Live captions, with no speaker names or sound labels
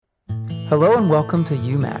Hello and welcome to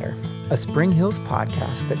You Matter, a Spring Hills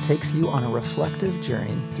podcast that takes you on a reflective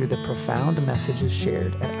journey through the profound messages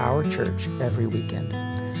shared at our church every weekend.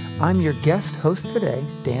 I'm your guest host today,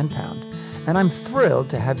 Dan Pound, and I'm thrilled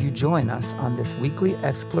to have you join us on this weekly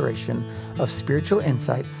exploration of spiritual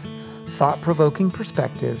insights, thought-provoking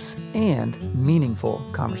perspectives, and meaningful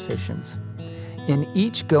conversations. In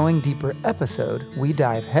each Going Deeper episode, we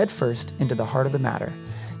dive headfirst into the heart of the matter,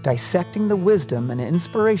 dissecting the wisdom and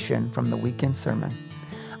inspiration from the weekend sermon.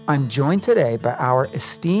 I'm joined today by our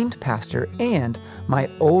esteemed pastor and my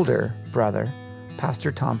older brother,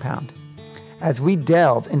 Pastor Tom Pound. As we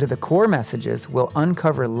delve into the core messages, we'll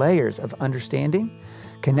uncover layers of understanding,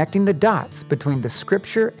 connecting the dots between the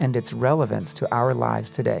scripture and its relevance to our lives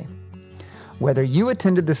today. Whether you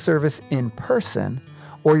attended the service in person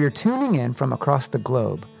or you're tuning in from across the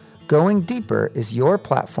globe, Going Deeper is your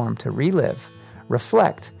platform to relive,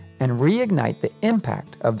 reflect, and reignite the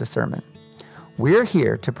impact of the sermon. We're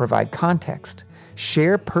here to provide context,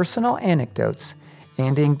 share personal anecdotes,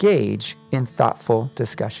 and engage in thoughtful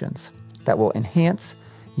discussions that will enhance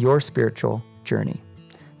your spiritual journey.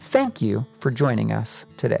 Thank you for joining us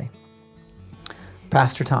today.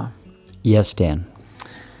 Pastor Tom. Yes, Dan.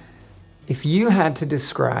 If you had to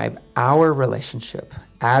describe our relationship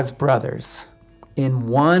as brothers in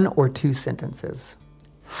one or two sentences,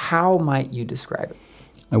 how might you describe it?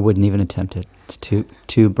 I wouldn't even attempt it. It's too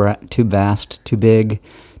vast, too big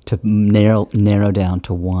to narrow down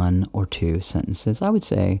to one or two sentences. I would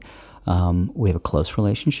say we have a close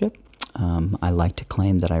relationship. I like to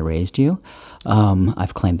claim that I raised you.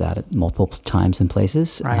 I've claimed that at multiple times and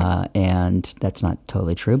places, right. And that's not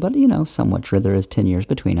totally true, but somewhat true. There is 10 years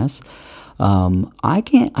between us.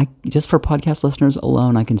 Just for podcast listeners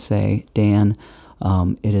alone, I can say, Dan,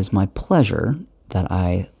 it is my pleasure that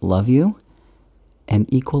I love you and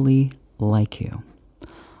equally like you.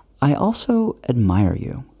 I also admire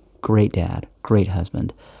you. Great dad, great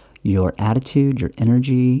husband. Your attitude, your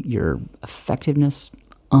energy, your effectiveness,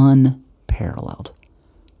 unparalleled.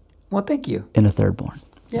 Well, thank you. In a third born.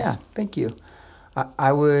 Yeah, Yes. Thank you.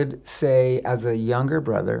 I would say as a younger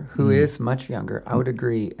brother who is much younger, I would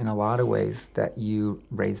agree in a lot of ways that you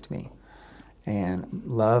raised me and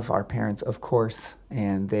love our parents, of course,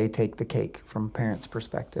 and they take the cake from a parent's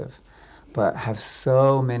perspective, but have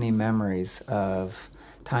so many memories of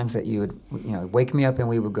times that you would wake me up and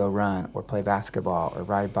we would go run or play basketball or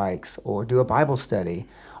ride bikes or do a Bible study,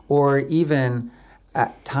 or even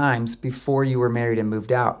at times before you were married and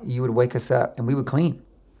moved out, you would wake us up and we would clean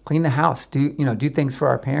the house, do things for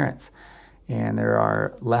our parents. And there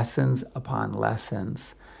are lessons upon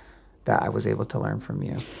lessons that I was able to learn from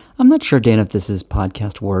you. I'm not sure, Dan, if this is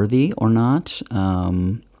podcast worthy or not,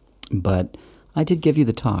 but I did give you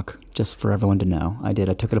the talk, just for everyone to know. I did.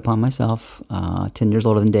 I took it upon myself, 10 years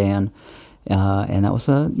older than Dan, and that was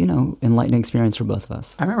a enlightening experience for both of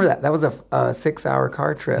us. I remember that. That was a 6-hour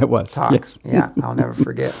car trip. It was. Talk. Yes. Yeah, I'll never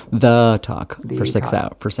forget. The talk for 6 talk.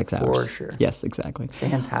 hours. For 6 hours. For sure. Yes, exactly.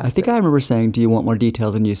 Fantastic. I think I remember saying, "Do you want more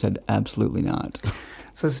details?" And you said, "Absolutely not."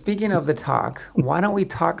 So speaking of the talk, why don't we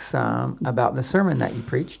talk some about the sermon that you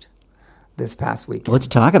preached this past weekend? Let's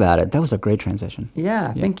talk about it. That was a great transition.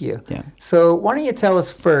 Yeah, thank you. Yeah. So why don't you tell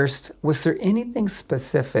us first, was there anything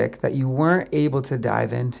specific that you weren't able to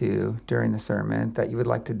dive into during the sermon that you would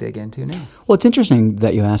like to dig into now? Well, it's interesting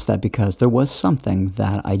that you asked that because there was something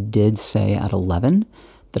that I did say at 11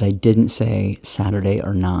 that I didn't say Saturday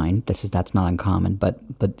or 9. That's not uncommon, but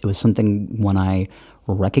it was something when I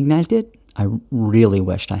recognized it, I really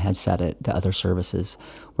wished I had said it to other services.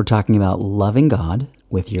 We're talking about loving God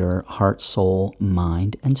with your heart, soul,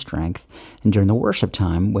 mind, and strength. And during the worship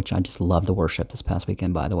time, which I just love the worship this past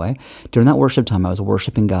weekend, by the way, during that worship time, I was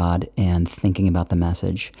worshiping God and thinking about the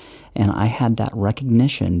message. And I had that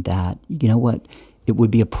recognition that, it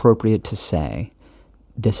would be appropriate to say,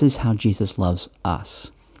 this is how Jesus loves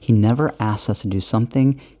us. He never asks us to do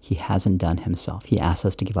something he hasn't done himself. He asks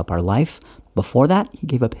us to give up our life. Before that, he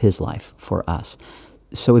gave up his life for us.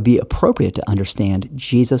 So it would be appropriate to understand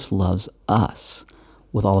Jesus loves us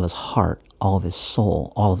with all of his heart, all of his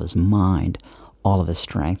soul, all of his mind, all of his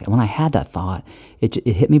strength. And when I had that thought, it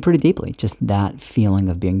hit me pretty deeply, just that feeling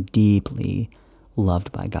of being deeply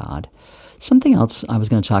loved by God. Something else I was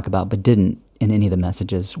going to talk about but didn't in any of the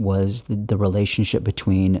messages was the relationship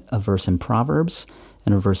between a verse in Proverbs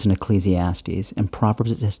and a verse in Ecclesiastes. In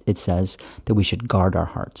Proverbs, it says that we should guard our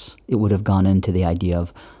hearts. It would have gone into the idea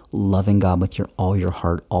of loving God with all your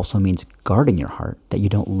heart also means guarding your heart, that you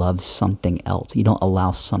don't love something else. You don't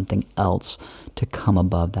allow something else to come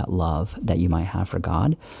above that love that you might have for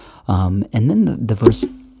God. And then the verse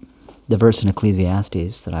The verse in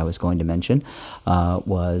Ecclesiastes that I was going to mention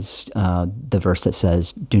was the verse that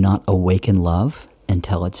says, "Do not awaken love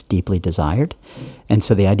until it's deeply desired." And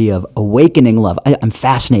so the idea of awakening love, I'm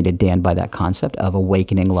fascinated, Dan, by that concept of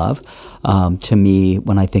awakening love. To me,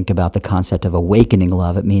 when I think about the concept of awakening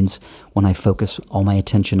love, it means when I focus all my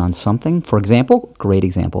attention on something. For example, great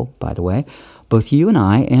example, by the way, both you and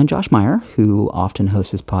I and Josh Meyer, who often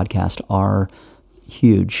hosts this podcast, are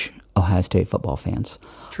huge Ohio State football fans.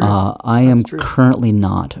 I am currently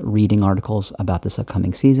not reading articles about this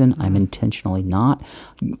upcoming season. I'm intentionally not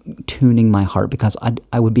tuning my heart because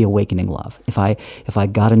I would be awakening love. If I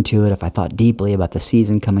got into it, if I thought deeply about the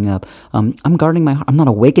season coming up, I'm guarding my heart. I'm not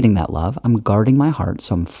awakening that love. I'm guarding my heart,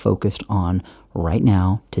 so I'm focused on right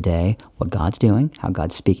now, today, what God's doing, how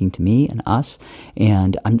God's speaking to me and us,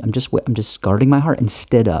 and I'm just guarding my heart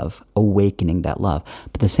instead of awakening that love.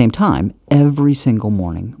 But at the same time, every single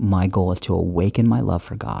morning, my goal is to awaken my love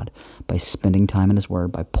for God by spending time in His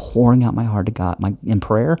Word, by pouring out my heart to God in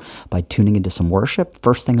prayer, by tuning into some worship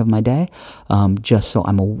first thing of my day, just so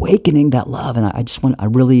I'm awakening that love. And I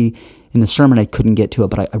really. In the sermon, I couldn't get to it,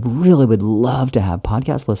 but I really would love to have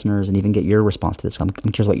podcast listeners and even get your response to this. I'm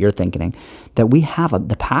curious what you're thinking, that we have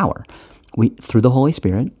the power, through the Holy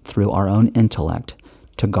Spirit, through our own intellect,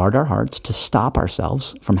 to guard our hearts, to stop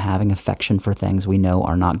ourselves from having affection for things we know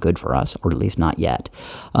are not good for us, or at least not yet.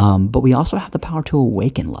 But we also have the power to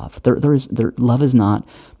awaken love. Love is not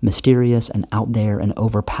mysterious and out there and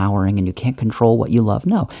overpowering, and you can't control what you love.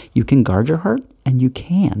 No, you can guard your heart, and you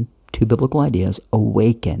can, two biblical ideas,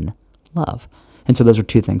 awaken love. And so those are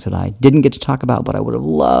two things that I didn't get to talk about, but I would have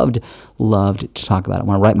loved to talk about it.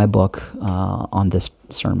 When I write my book on this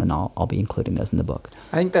sermon, I'll be including those in the book.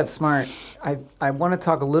 I think that's smart. I want to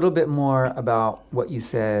talk a little bit more about what you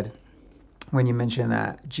said when you mentioned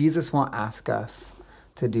that Jesus won't ask us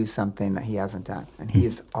to do something that He hasn't done. And He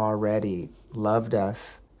has already loved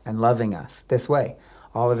us and loving us this way,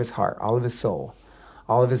 all of His heart, all of His soul,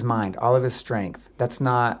 all of His mind, all of His strength. That's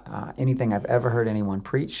not anything I've ever heard anyone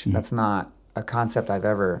preach. That's not a concept I've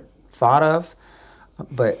ever thought of,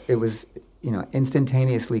 but it was,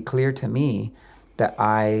 instantaneously clear to me that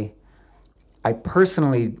I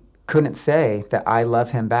personally couldn't say that I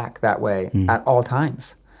love Him back that way at all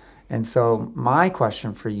times. And so my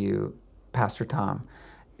question for you, Pastor Tom,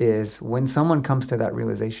 is when someone comes to that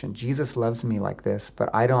realization, Jesus loves me like this, but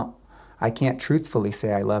I can't truthfully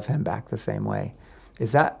say I love Him back the same way.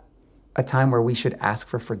 Is that a time where we should ask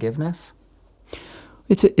for forgiveness?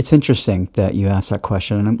 It's interesting that you asked that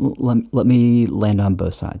question, and let me land on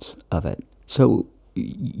both sides of it. So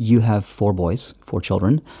you have 4 boys, 4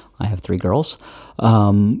 children. I have 3 girls. I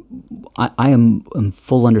am in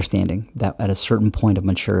full understanding that at a certain point of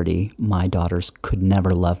maturity, my daughters could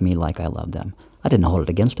never love me like I love them. I didn't hold it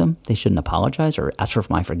against them. They shouldn't apologize or ask for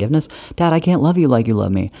my forgiveness. Dad, I can't love you like you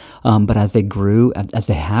love me. But as they grew, as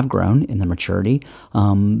they have grown in the maturity,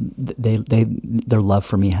 their love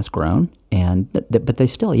for me has grown. But they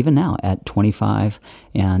still, even now at 25,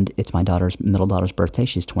 and it's my middle daughter's birthday.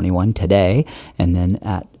 She's 21 today. And then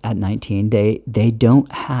at 19, they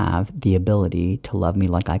don't have the ability to love me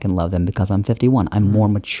like I can love them because I'm 51. I'm more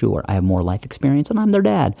mature. I have more life experience, and I'm their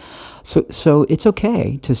dad. So it's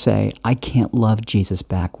okay to say, I can't love Jesus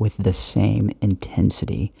back with the same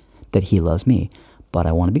intensity that He loves me. But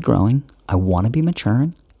I want to be growing. I want to be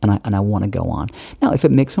maturing. And I want to go on. Now, if it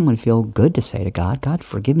makes someone feel good to say to God, God,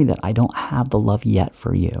 forgive me that I don't have the love yet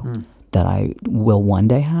for you that I will one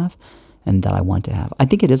day have and that I want to have. I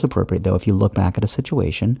think it is appropriate, though, if you look back at a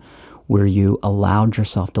situation where you allowed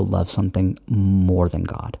yourself to love something more than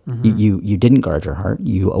God. You didn't guard your heart.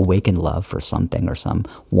 You awakened love for something or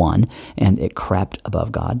someone, and it crept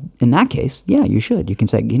above God. In that case, yeah, you should. You can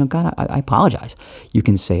say, God, I apologize. You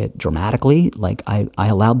can say it dramatically, like, I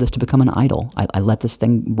allowed this to become an idol. I let this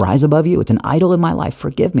thing rise above you. It's an idol in my life.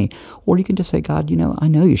 Forgive me. Or you can just say, God, I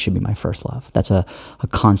know you should be my first love. That's a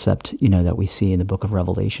concept, that we see in the book of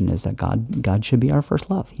Revelation, is that God should be our first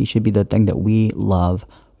love. He should be the thing that we love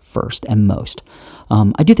first and most.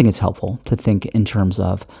 I do think it's helpful to think in terms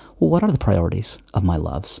of, well, what are the priorities of my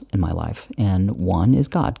loves in my life? And 1 is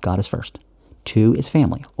God. God is first. 2 is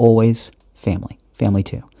family. Always family. Family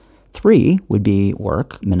 2. 3 would be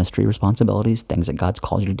work, ministry responsibilities, things that God's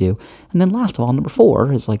called you to do. And then last of all, number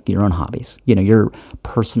 4 is like your own hobbies, your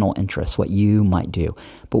personal interests, what you might do.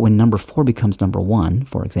 But when number 4 becomes number 1,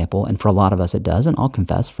 for example, and for a lot of us it does, and I'll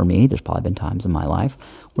confess, for me, there's probably been times in my life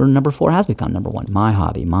where number 4 has become number 1, my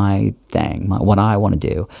hobby, my thing, what I want to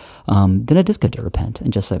do, then it is good to repent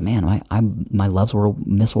and just say, man, my loves were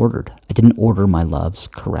misordered. I didn't order my loves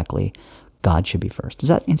correctly. God should be first. Does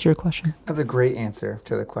that answer your question? That's a great answer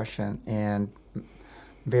to the question. And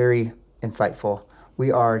Very insightful.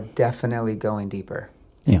 We are definitely going deeper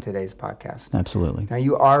in today's podcast. Absolutely. Now,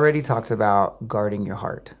 you already talked about guarding your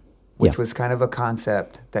heart, which Yeah. was kind of a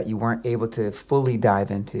concept that you weren't able to fully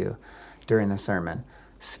dive into during the sermon.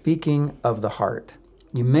 Speaking of the heart,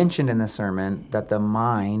 you mentioned in the sermon that the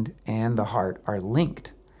mind and the heart are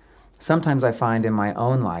linked. Sometimes I find in my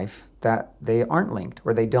own life that they aren't linked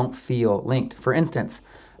or they don't feel linked. For instance,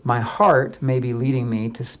 my heart may be leading me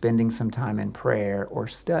to spending some time in prayer or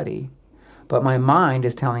study, but my mind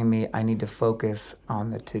is telling me I need to focus on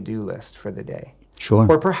the to-do list for the day. Sure.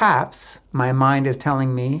 Or perhaps my mind is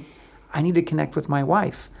telling me I need to connect with my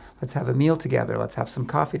wife. Let's have a meal together. Let's have some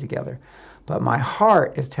coffee together. But my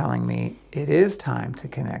heart is telling me it is time to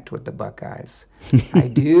connect with the Buckeyes. I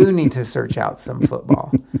do need to search out some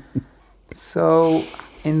football. So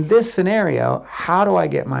in this scenario, how do I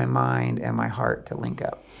get my mind and my heart to link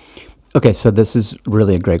up? Okay, so this is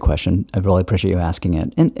really a great question. I really appreciate you asking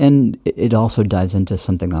it. And it also dives into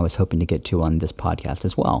something I was hoping to get to on this podcast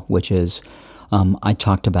as well, which is I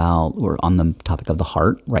talked about, we're on the topic of the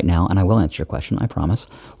heart right now, and I will answer your question, I promise.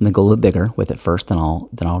 Let me go a little bit bigger with it first, then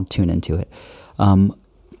I'll tune into it.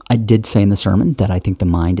 I did say in the sermon that I think the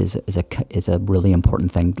mind is a really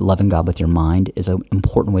important thing. Loving God with your mind is an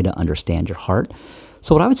important way to understand your heart.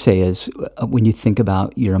 So what I would say is when you think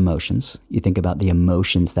about your emotions, you think about the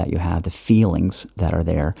emotions that you have, the feelings that are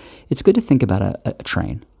there, it's good to think about a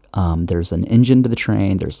train. There's an engine to the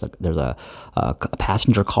train, there's a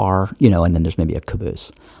passenger car, and then there's maybe a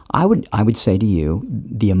caboose. I would say to you,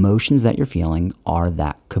 the emotions that you're feeling are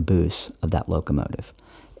that caboose of that locomotive.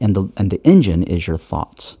 And the engine is your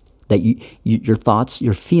thoughts. That your thoughts,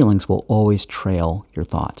 your feelings will always trail your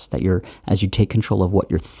thoughts. That as you take control of what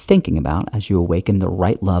you're thinking about, as you awaken the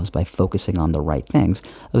right loves by focusing on the right things,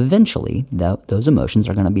 eventually those emotions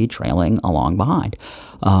are going to be trailing along behind.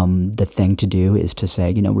 The thing to do is to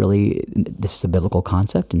say, really, this is a biblical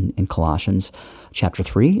concept in Colossians chapter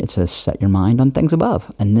 3. It says, set your mind on things above.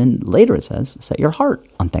 And then later it says, set your heart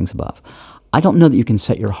on things above. I don't know that you can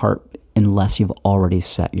set your heart unless you've already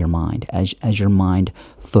set your mind. As your mind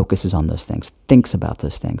focuses on those things, thinks about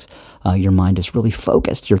those things, your mind is really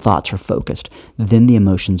focused, your thoughts are focused, then the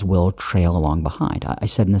emotions will trail along behind. I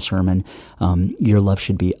said in the sermon, your love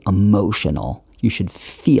should be emotional. You should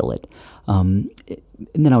feel it. And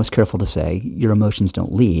then I was careful to say, your emotions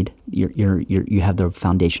don't lead. You have the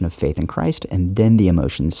foundation of faith in Christ, and then the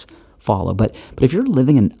emotions follow. But if you're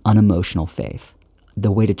living an unemotional faith,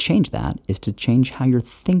 the way to change that is to change how you're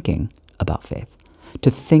thinking about faith,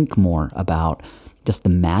 to think more about just the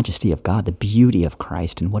majesty of God, the beauty of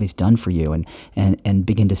Christ and what he's done for you, and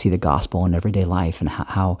begin to see the gospel in everyday life and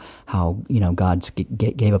how God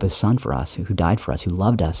gave up his son for us, who died for us, who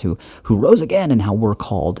loved us, who rose again, and how we're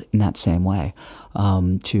called in that same way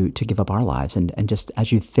to give up our lives. And just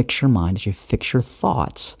as you fix your mind, as you fix your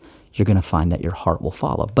thoughts, you're going to find that your heart will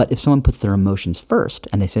follow. But if someone puts their emotions first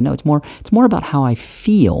and they say, no, it's more about how I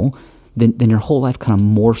feel, then your whole life kind of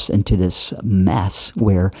morphs into this mess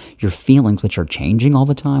where your feelings, which are changing all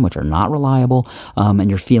the time, which are not reliable, and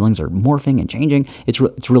your feelings are morphing and changing.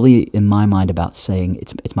 It's really, in my mind, about saying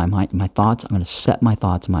it's my mind, my thoughts. I'm going to set my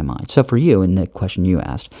thoughts in my mind. So for you, in the question you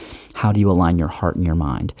asked, how do you align your heart and your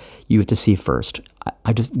mind? You have to see first.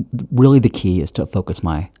 I just really the key is to focus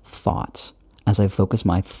my thoughts. As I focus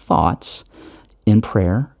my thoughts in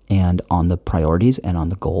prayer and on the priorities and on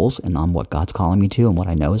the goals and on what God's calling me to and what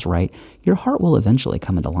I know is right, your heart will eventually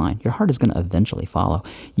come into line. Your heart is going to eventually follow.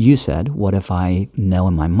 You said, what if I know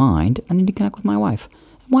in my mind I need to connect with my wife?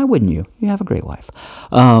 Why wouldn't you? You have a great wife.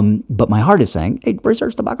 But my heart is saying, hey,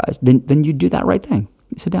 research the Buckeyes. Then you do that right thing.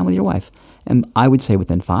 You sit down with your wife. And I would say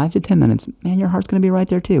within 5 to 10 minutes, man, your heart's going to be right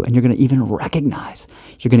there too. And you're going to even recognize,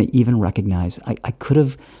 I could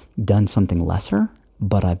have done something lesser,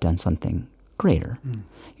 but I've done something greater.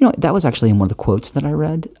 That was actually in one of the quotes that I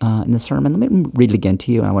read in the sermon. Let me read it again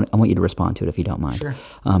to you, and I want you to respond to it if you don't mind. Sure.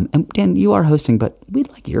 And Dan, you are hosting, but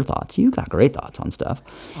we'd like your thoughts. You got great thoughts on stuff.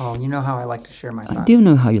 Oh, you know how I like to share my thoughts. I do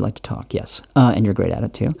know how you like to talk, yes, and you're great at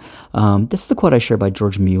it too. This is a quote I shared by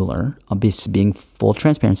George Mueller. Being full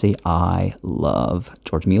transparency, I love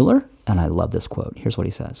George Mueller, and I love this quote. Here's what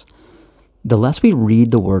he says. The less we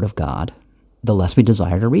read the Word of God, the less we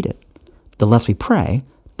desire to read it. The less we pray,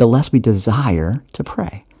 the less we desire to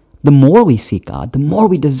pray. The more we seek God, the more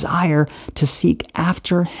we desire to seek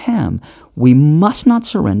after him. We must not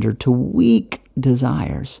surrender to weak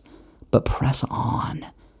desires, but press on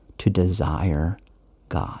to desire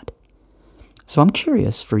God. So I'm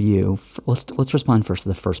curious for you, let's respond first to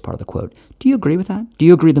the first part of the quote. Do you agree with that? Do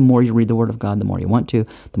you agree the more you read the Word of God, the more you want to,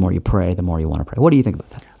 the more you pray, the more you want to pray? What do you think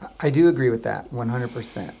about that? I do agree with that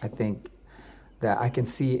 100%. I think that I can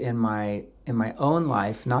see in my own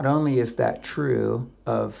life. Not only is that true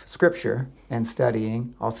of Scripture and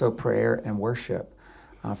studying, also prayer and worship.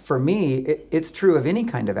 For me, it's true of any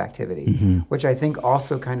kind of activity, which I think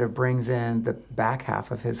also kind of brings in the back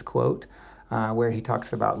half of his quote, where he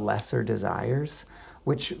talks about lesser desires,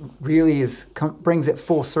 which really brings it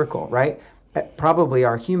full circle, right? Probably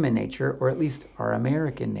our human nature, or at least our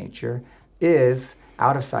American nature, is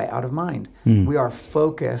out of sight, out of mind. We are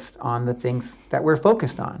focused on the things that we're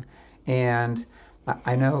focused on. And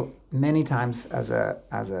I know many times as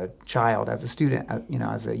a child, as a student,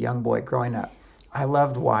 as a young boy growing up, I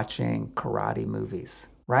loved watching karate movies,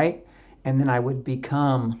 right? And then I would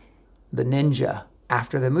become the ninja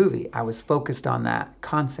after the movie. I was focused on that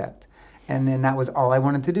concept. And then that was all I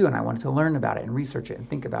wanted to do. And I wanted to learn about it and research it and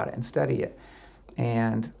think about it and study it.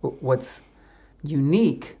 And what's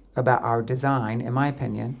unique about our design, in my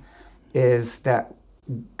opinion, is that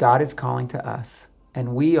God is calling to us,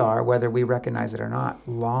 and we are, whether we recognize it or not,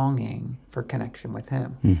 longing for connection with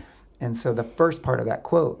him. And so the first part of that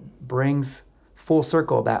quote brings full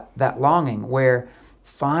circle that longing, where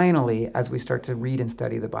finally, as we start to read and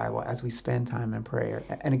study the Bible, as we spend time in prayer,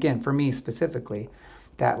 and again, for me specifically,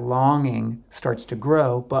 that longing starts to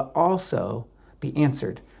grow, but also be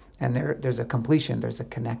answered. And there's a completion, there's a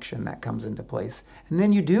connection that comes into place. And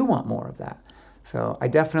then you do want more of that. So I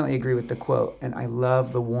definitely agree with the quote, and I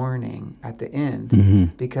love the warning at the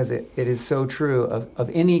end, because it is so true of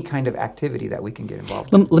any kind of activity that we can get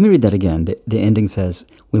involved in. Let me read that again. The ending says,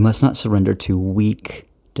 we must not surrender to weak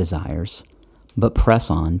desires, but press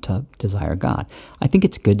on to desire God. I think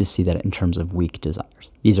it's good to see that in terms of weak desires.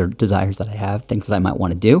 These are desires that I have, things that I might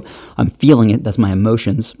want to do. I'm feeling it, that's my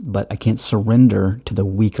emotions, but I can't surrender to the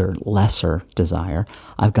weaker, lesser desire.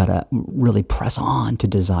 I've got to really press on to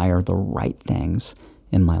desire the right things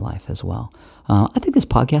in my life as well. I think this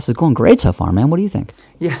podcast is going great so far, man. What do you think?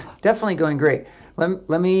 Yeah, definitely going great.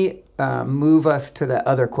 Let me move us to the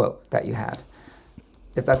other quote that you had,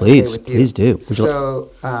 if that's okay with you. Please do.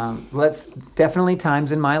 So let's definitely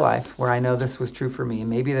times in my life where I know this was true for me.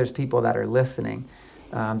 Maybe there's people that are listening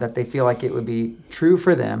that they feel like it would be true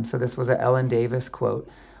for them. So this was an Ellen Davis quote.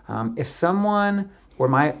 If someone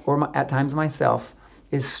or at times myself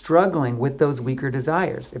is struggling with those weaker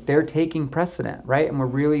desires, if they're taking precedent, right? And we're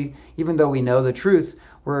really, even though we know the truth,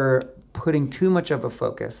 we're putting too much of a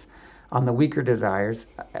focus on the weaker desires.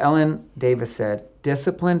 Ellen Davis said,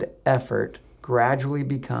 disciplined effort gradually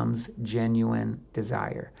becomes genuine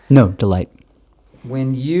desire. No, delight.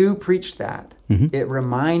 When you preached that, it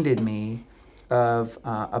reminded me of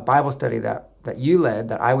a Bible study that you led,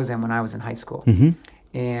 that I was in when I was in high school.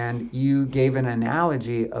 And you gave an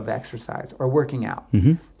analogy of exercise or working out.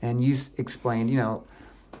 And you explained,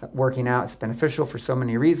 working out is beneficial for so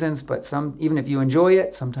many reasons, but even if you enjoy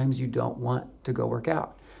it, sometimes you don't want to go work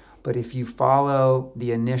out. But if you follow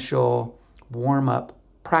the initial warm-up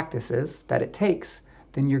practices that it takes,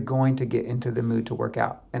 then you're going to get into the mood to work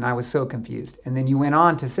out. And I was so confused. And then you went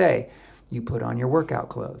on to say, you put on your workout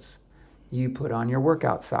clothes, you put on your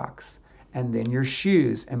workout socks, and then your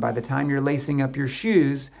shoes. And by the time you're lacing up your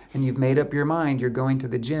shoes and you've made up your mind, you're going to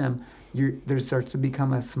the gym, there starts to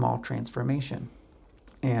become a small transformation.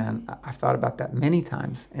 And I've thought about that many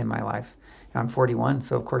times in my life. I'm 41,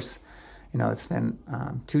 so of course, it's been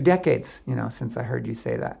 2 decades, since I heard you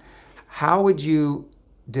say that. How would you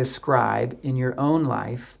describe in your own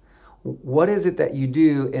life, what is it that you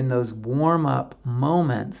do in those warm-up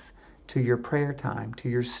moments to your prayer time, to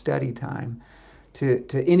your study time,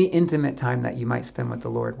 to any intimate time that you might spend with the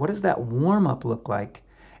Lord? What does that warm-up look like?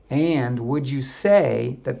 And would you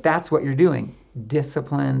say that that's what you're doing?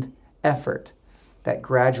 Disciplined effort that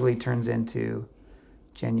gradually turns into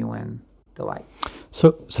genuine delight.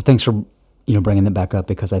 So thanks for bringing that back up,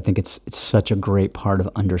 because I think it's such a great part of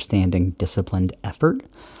understanding disciplined effort.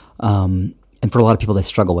 And for a lot of people, they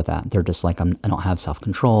struggle with that. They're just like, I don't have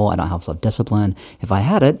self-control. I don't have self-discipline. If I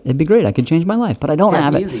had it, it'd be great. I could change my life, but I don't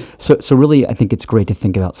have it. Easy. So really, I think it's great to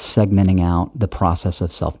think about segmenting out the process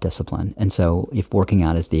of self-discipline. And so if working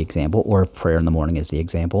out is the example, or if prayer in the morning is the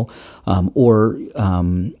example, or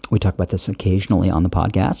we talk about this occasionally on the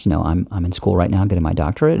podcast. I'm in school right now getting my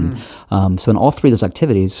doctorate. And so in all three of those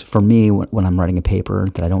activities, for me, when I'm writing a paper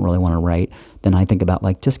that I don't really want to write, then I think about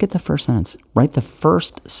just get the first sentence. Write the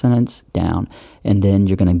first sentence down, and then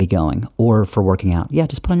you're going to be going. Or for working out,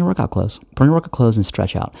 just put on your workout clothes. Put on your workout clothes and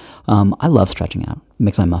stretch out. I love stretching out. It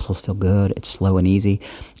makes my muscles feel good. It's slow and easy.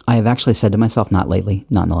 I have actually said to myself, not lately,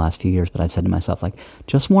 not in the last few years, but I've said to myself,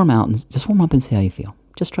 just warm up and see how you feel.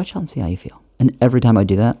 Just stretch out and see how you feel. And every time I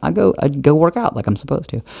do that, I'd go work out like I'm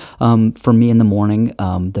supposed to. For me in the morning,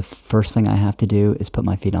 the first thing I have to do is put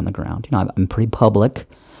my feet on the ground. I'm pretty public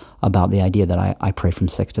about the idea that I pray from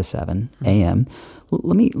 6 to 7 a.m.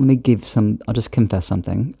 Let me give some. I'll just confess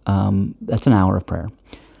something. That's an hour of prayer.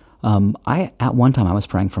 At one time I was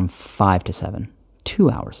praying from 5 to 7.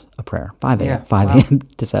 2 hours of prayer, 5 a.m. 5 a.m.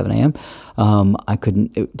 to 7 a.m.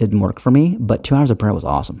 It didn't work for me, but 2 hours of prayer was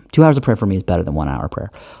awesome. 2 hours of prayer for me is better than 1 hour of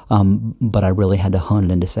prayer. But I really had to hone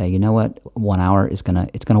it in to say, you know what, 1 hour it's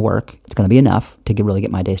gonna work. It's gonna be enough to really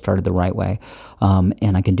get my day started the right way.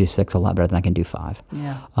 And I can do 6 a lot better than I can do 5.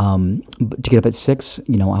 Yeah. But to get up at 6,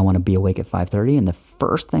 I want to be awake at 5:30, and the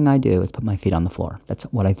first thing I do is put my feet on the floor. That's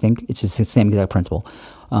what I think. It's just the same exact principle.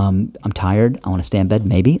 I'm tired. I want to stay in bed,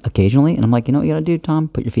 maybe occasionally, and I'm like, you know what you got to do, Tom?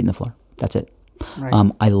 Put your feet in the floor. That's it.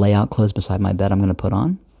 Right. I lay out clothes beside my bed I'm going to put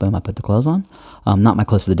on. Boom, I put the clothes on. Not my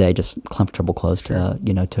clothes for the day, just comfortable clothes for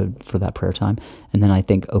that prayer time. And then I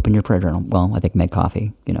think, open your prayer journal. Well, I think make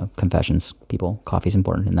coffee, confessions, people, coffee's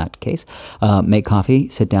important in that case. Make coffee,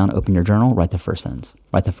 sit down, open your journal, write the first sentence,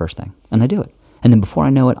 write the first thing. And I do it. And then before I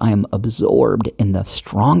know it, I am absorbed in the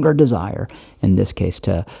stronger desire, in this case,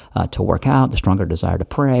 to work out, the stronger desire to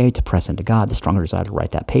pray, to press into God, the stronger desire to write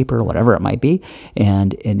that paper, whatever it might be.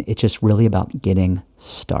 And it's just really about getting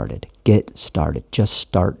started. Get started. Just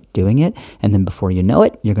start doing it. And then before you know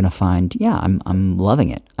it, you're going to find, I'm loving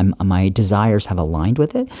it. My desires have aligned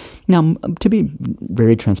with it. Now, to be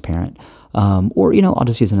very transparent, I'll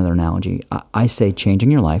just use another analogy. I say changing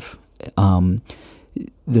your life.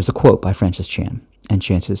 There's a quote by Francis Chan, and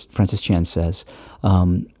Francis Chan says,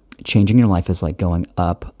 changing your life is like going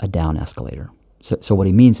up a down escalator. So what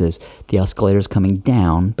he means is the escalator is coming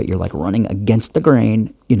down, but you're like running against the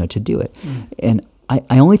grain, to do it. And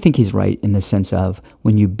I only think he's right in the sense of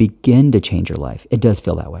when you begin to change your life, it does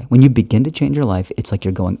feel that way. When you begin to change your life, it's like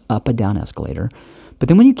you're going up a down escalator. But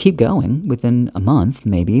then when you keep going, within a month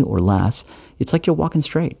maybe or less, it's like you're walking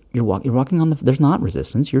straight. You're walking on there's not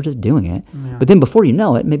resistance. You're just doing it. Yeah. But then before you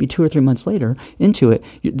know it, maybe 2 or 3 months later into it,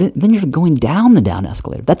 then you're going down the down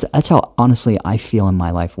escalator. That's how honestly I feel in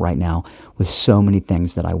my life right now with so many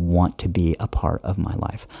things that I want to be a part of my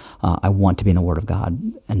life. I want to be in the Word of God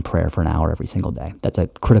and prayer for an hour every single day. That's a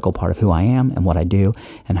critical part of who I am and what I do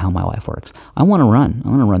and how my life works. I want to run. I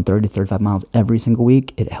want to run 30 to 35 miles every single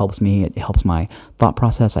week. It helps me. It helps my thought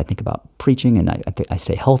process. I think about preaching, and I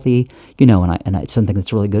stay healthy, and it's something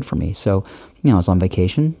that's really good for me. So, I was on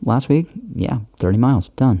vacation last week. 30 miles,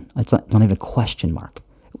 done. It's not even a question mark.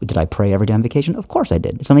 Did I pray every day on vacation? Of course I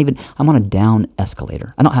did. It's not even, I'm on a down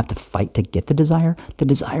escalator. I don't have to fight to get the desire. The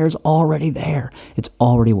desire is already there. It's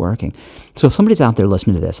already working. So if somebody's out there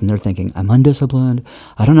listening to this and they're thinking, I'm undisciplined,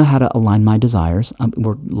 I don't know how to align my desires.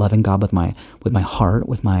 We're loving God with my heart,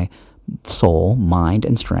 with my soul, mind,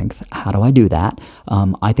 and strength. How do I do that?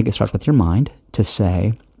 I think it starts with your mind to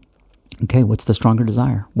say, okay, what's the stronger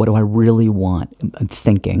desire? What do I really want? I'm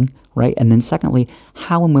thinking, right? And then secondly,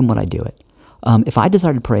 how and when would I do it? If I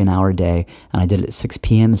decided to pray an hour a day and I did it at 6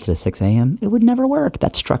 p.m. instead of 6 a.m., it would never work.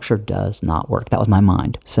 That structure does not work. That was my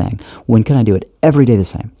mind saying, when can I do it? Every day the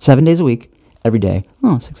same. 7 days a week, every day.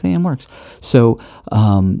 6 a.m. works. So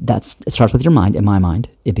it starts with your mind, in my mind.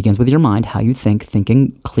 It begins with your mind, how you think,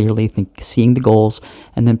 thinking clearly, seeing the goals,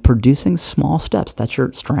 and then producing small steps. That's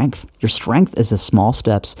your strength. Your strength is the small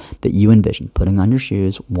steps that you envision. Putting on your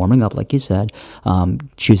shoes, warming up, like you said,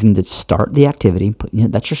 choosing to start the activity.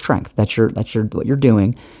 That's your strength. That's your what you're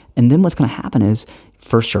doing. And then what's going to happen is,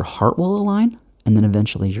 first your heart will align, and then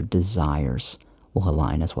eventually your desires will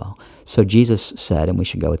align as well. So Jesus said, and we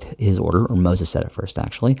should go with his order, or Moses said it first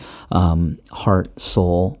actually, heart,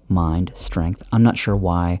 soul, mind, strength. I'm not sure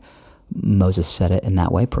why Moses said it in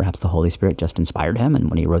that way. Perhaps the Holy Spirit just inspired him, and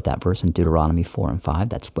when he wrote that verse in Deuteronomy 4 and 5,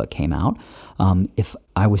 that's what came out. If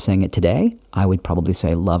I was saying it today, I would probably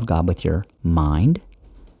say love God with your mind,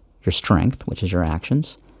 your strength, which is your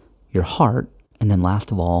actions, your heart, and then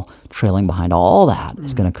last of all, trailing behind all that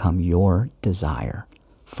is going to come your desire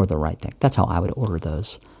for the right thing. That's how I would order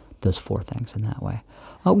those 4 things in that way.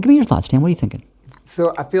 Give me your thoughts, Dan. What are you thinking?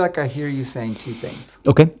 So I feel like I hear you saying 2 things.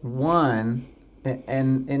 Okay. One,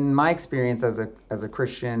 and in my experience as a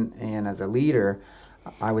Christian and as a leader,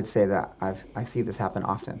 I would say that I see this happen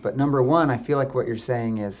often. But number one, I feel like what you're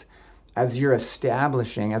saying is, as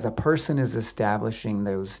a person is establishing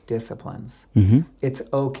those disciplines, it's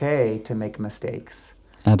okay to make mistakes.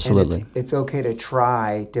 Absolutely. And it's okay to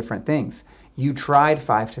try different things. You tried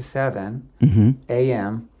 5 to 7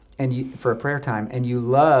 a.m. for a prayer time, and you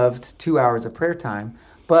loved 2 hours of prayer time,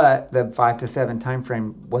 but the 5 to 7 time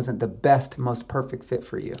frame wasn't the best, most perfect fit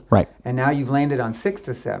for you. Right. And now you've landed on 6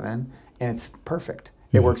 to 7, and it's perfect.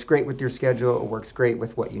 It works great with your schedule. It works great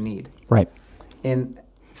with what you need. Right. And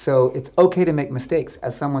so it's okay to make mistakes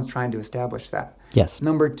as someone's trying to establish that. Yes.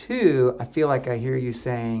 Number two, I feel like I hear you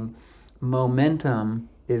saying momentum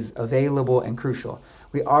is available and crucial.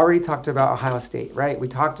 We already talked about Ohio State, right? We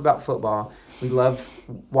talked about football. We love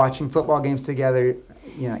watching football games together.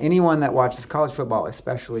 You know, anyone that watches college football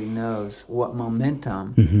especially knows what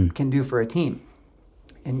momentum can do for a team.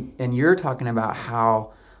 And you're talking about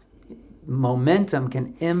how momentum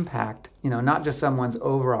can impact, not just someone's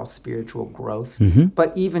overall spiritual growth,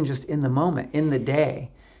 but even just in the moment, in the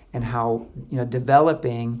day, and how,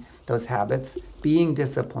 developing those habits, being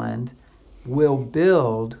disciplined, will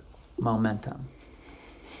build momentum.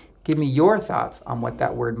 Give me your thoughts on what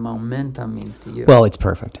that word momentum means to you. Well, it's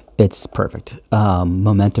perfect. It's perfect.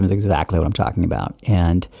 Momentum is exactly what I'm talking about.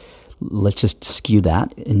 And let's just skew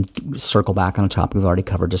that and circle back on a topic we've already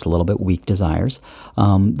covered just a little bit, weak desires.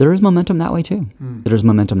 There is momentum that way too. There's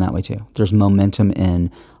momentum that way too. There's momentum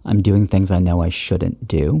in I'm doing things I know I shouldn't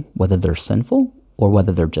do, whether they're sinful or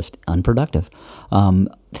whether they're just unproductive.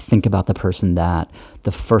 Think about the person that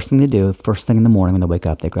the first thing they do, first thing in the morning when they wake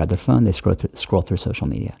up, they grab their phone, they scroll through social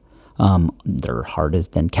media. Their heart is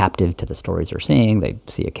then captive to the stories they're seeing. They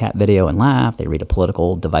see a cat video and laugh. They read a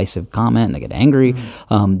political divisive comment and they get angry.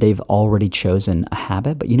 They've already chosen a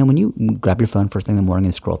habit. But when you grab your phone first thing in the morning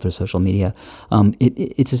and scroll through social media,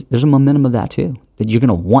 there's a momentum of that too, that you're going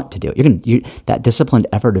to want to do it. That disciplined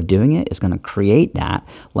effort of doing it is going to create that,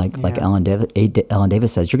 like Ellen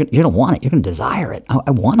Davis says, you're going to want it. You're going to desire it. I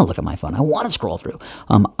want to look at my phone. I want to scroll through.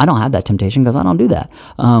 I don't have that temptation because I don't do that.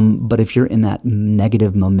 But if you're in that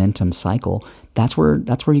negative momentum cycle, that's where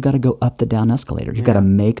you got to go up the down escalator. You've got to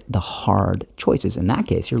make the hard choices. In that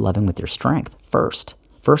case, you're loving with your strength first.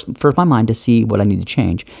 First my mind to see what I need to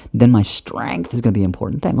change. Then my strength is going to be the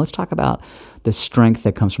important thing. Let's talk about the strength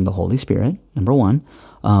that comes from the Holy Spirit, number one,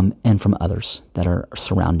 and from others that are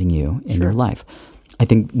surrounding you in your life. I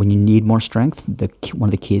think when you need more strength, one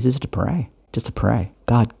of the keys is to pray. Just to pray.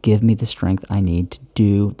 God, give me the strength I need to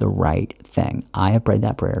do the right thing. I have prayed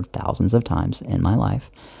that prayer thousands of times in my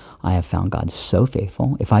life. I have found God so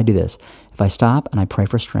faithful. If I do this, if I stop and I pray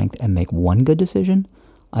for strength and make one good decision,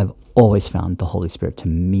 I've always found the Holy Spirit to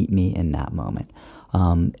meet me in that moment.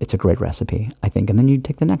 It's a great recipe, I think. And then you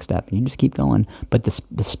take the next step and you just keep going. But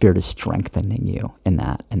the Spirit is strengthening you in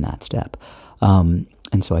that step. And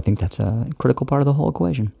so I think that's a critical part of the whole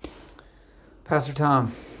equation. Pastor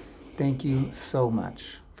Tom, thank you so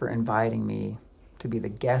much for inviting me to be the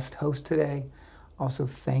guest host today. Also,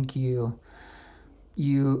 thank you.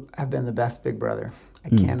 You have been the best big brother. I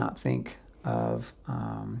cannot think of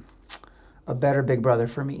a better big brother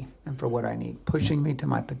for me and for what I need. Pushing me to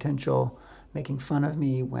my potential, making fun of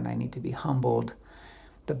me when I need to be humbled.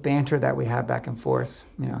 The banter that we have back and forth,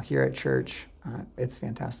 here at church, it's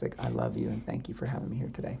fantastic. I love you and thank you for having me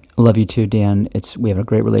here today. I love you too, Dan. We have a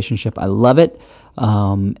great relationship. I love it.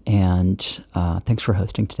 And thanks for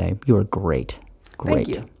hosting today. You were great. Thank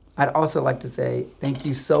you. I'd also like to say thank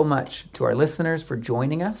you so much to our listeners for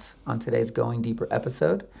joining us on today's Going Deeper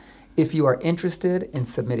episode. If you are interested in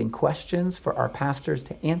submitting questions for our pastors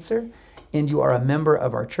to answer, and you are a member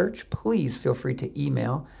of our church, please feel free to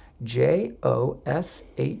email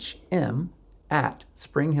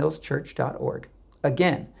joshm@springhillschurch.org.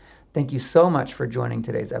 Again, thank you so much for joining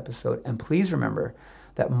today's episode, and please remember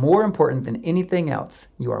that more important than anything else,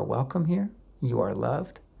 you are welcome here, you are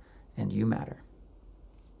loved, and you matter.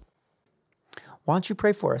 Why don't you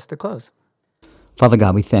pray for us to close? Father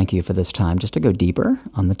God, we thank you for this time just to go deeper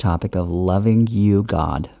on the topic of loving you,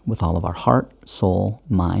 God, with all of our heart, soul,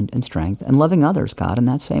 mind, and strength, and loving others, God, in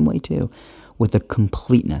that same way too, with a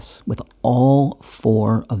completeness, with all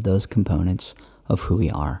four of those components of who we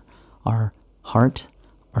are: our heart,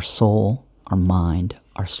 our soul, our mind,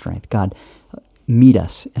 our strength. God, meet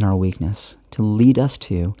us in our weakness to lead us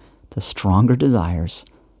to the stronger desires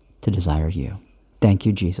to desire you. Thank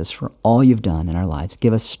you, Jesus, for all you've done in our lives.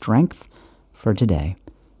 Give us strength for today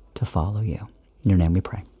to follow you. In your name we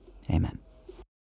pray. Amen.